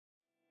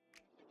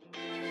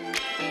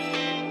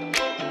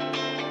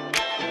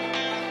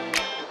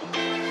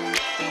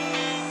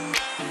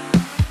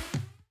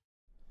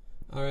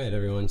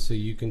everyone. So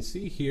you can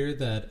see here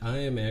that I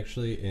am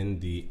actually in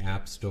the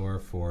App Store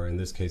for, in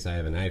this case I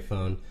have an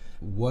iPhone.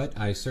 What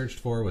I searched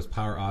for was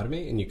Power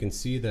Automate, and you can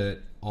see that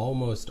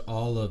almost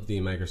all of the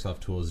Microsoft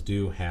tools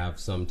do have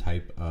some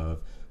type of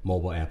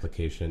mobile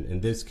application.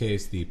 In this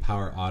case, the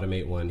Power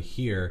Automate one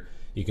here,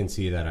 you can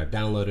see that I've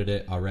downloaded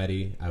it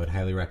already. I would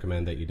highly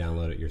recommend that you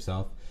download it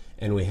yourself.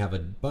 And we have a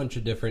bunch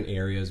of different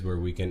areas where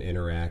we can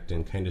interact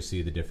and kind of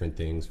see the different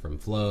things from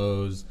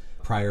flows,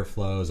 prior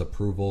flows,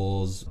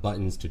 approvals,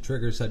 buttons to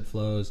trigger said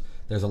flows.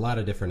 There's a lot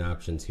of different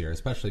options here,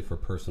 especially for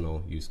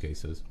personal use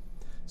cases.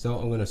 So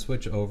I'm going to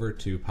switch over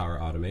to Power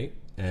Automate,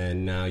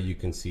 and now you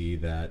can see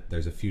that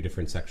there's a few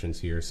different sections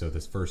here. So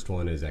this first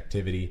one is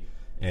activity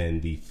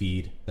and the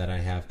feed that I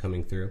have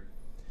coming through.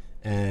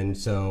 And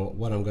so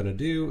what I'm going to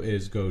do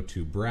is go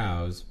to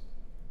Browse.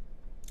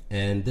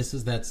 And this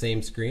is that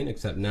same screen,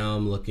 except now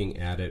I'm looking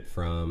at it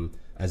from,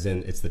 as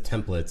in it's the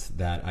templates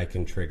that I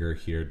can trigger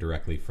here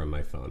directly from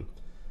my phone.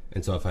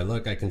 And so if I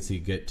look, I can see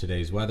get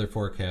today's weather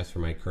forecast for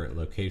my current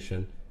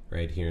location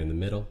right here in the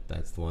middle.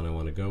 That's the one I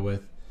want to go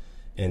with.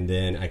 And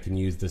then I can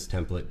use this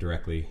template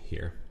directly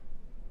here.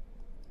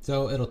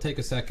 So it'll take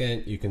a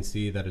second. You can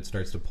see that it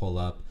starts to pull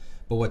up.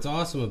 But what's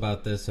awesome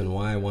about this and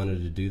why I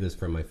wanted to do this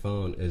from my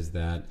phone is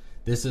that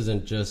this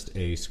isn't just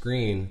a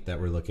screen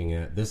that we're looking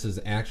at. This is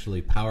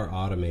actually Power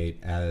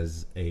Automate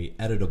as a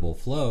editable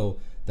flow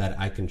that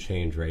I can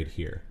change right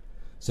here.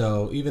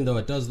 So even though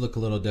it does look a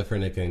little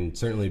different, it can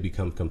certainly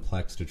become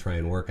complex to try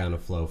and work on a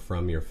flow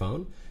from your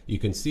phone. You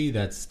can see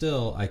that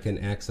still I can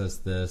access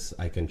this.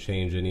 I can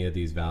change any of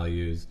these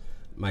values.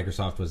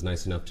 Microsoft was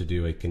nice enough to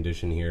do a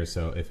condition here.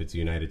 So if it's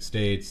United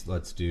States,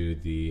 let's do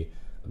the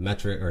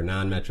metric or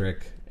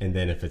non-metric, and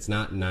then if it's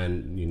not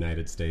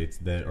non-United States,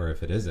 then, or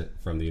if it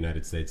isn't from the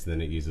United States, then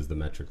it uses the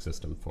metric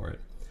system for it.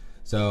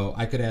 So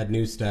I could add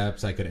new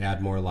steps, I could add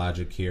more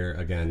logic here.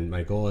 Again,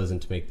 my goal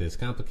isn't to make this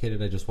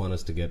complicated, I just want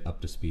us to get up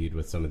to speed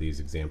with some of these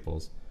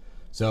examples.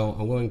 So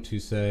I'm going to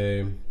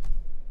say,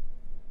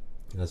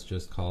 let's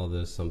just call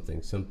this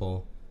something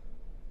simple.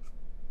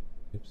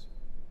 Oops,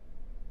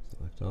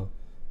 select all,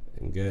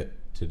 and get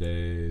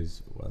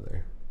today's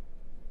weather.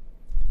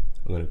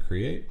 I'm going to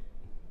create.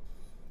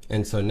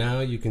 And so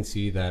now you can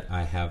see that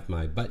I have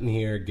my button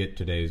here, get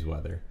today's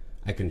weather.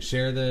 I can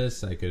share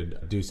this, I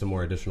could do some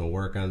more additional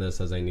work on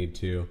this as I need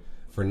to.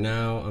 For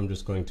now, I'm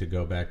just going to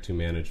go back to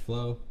manage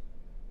flow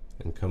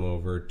and come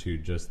over to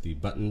just the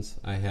buttons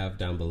I have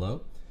down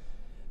below.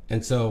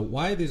 And so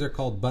why these are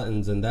called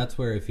buttons, and that's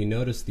where if you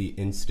notice the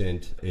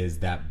instant is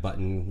that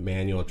button,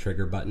 manual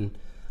trigger button,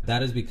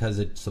 that is because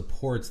it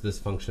supports this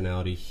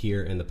functionality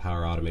here in the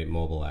Power Automate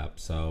mobile app.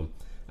 So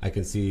I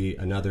can see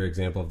another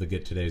example of the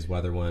Get Today's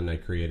Weather one I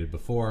created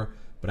before,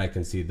 but I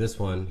can see this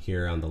one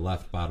here on the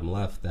left, bottom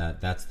left,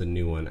 that's the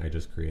new one I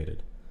just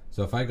created.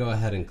 So if I go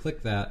ahead and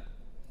click that,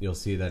 you'll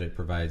see that it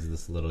provides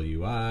this little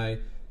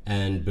UI,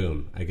 and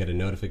boom, I get a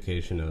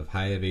notification of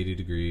high of 80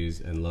 degrees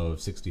and low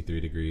of 63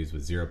 degrees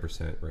with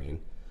 0% rain.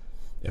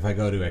 If I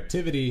go to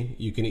activity,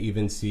 you can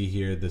even see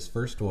here this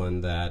first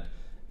one that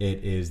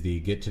it is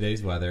the Get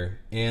Today's Weather,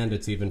 and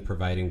it's even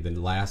providing the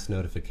last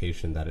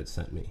notification that it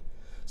sent me.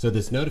 So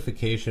this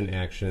notification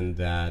action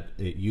that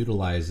it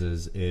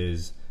utilizes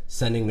is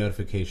sending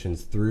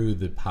notifications through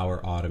the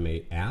Power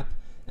Automate app.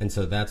 And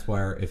so that's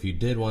where if you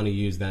did want to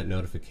use that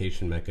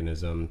notification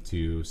mechanism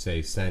to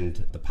say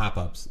send the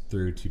pop-ups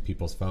through to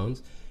people's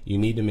phones, you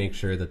need to make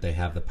sure that they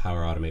have the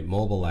Power Automate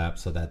mobile app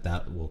so that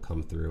that will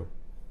come through.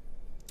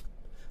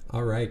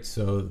 All right,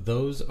 so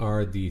those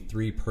are the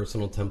 3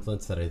 personal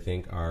templates that I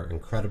think are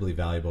incredibly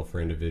valuable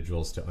for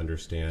individuals to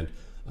understand.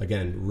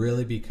 Again,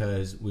 really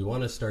because we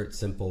want to start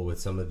simple with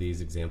some of these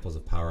examples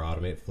of Power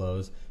Automate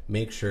flows.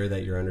 Make sure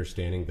that you're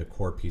understanding the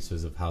core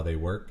pieces of how they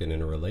work and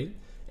interrelate,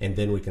 and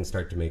then we can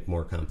start to make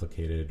more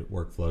complicated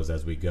workflows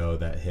as we go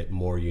that hit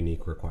more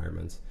unique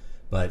requirements.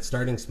 But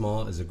starting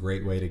small is a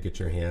great way to get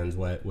your hands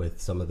wet with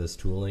some of this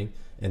tooling,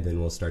 and then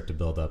we'll start to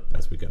build up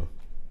as we go.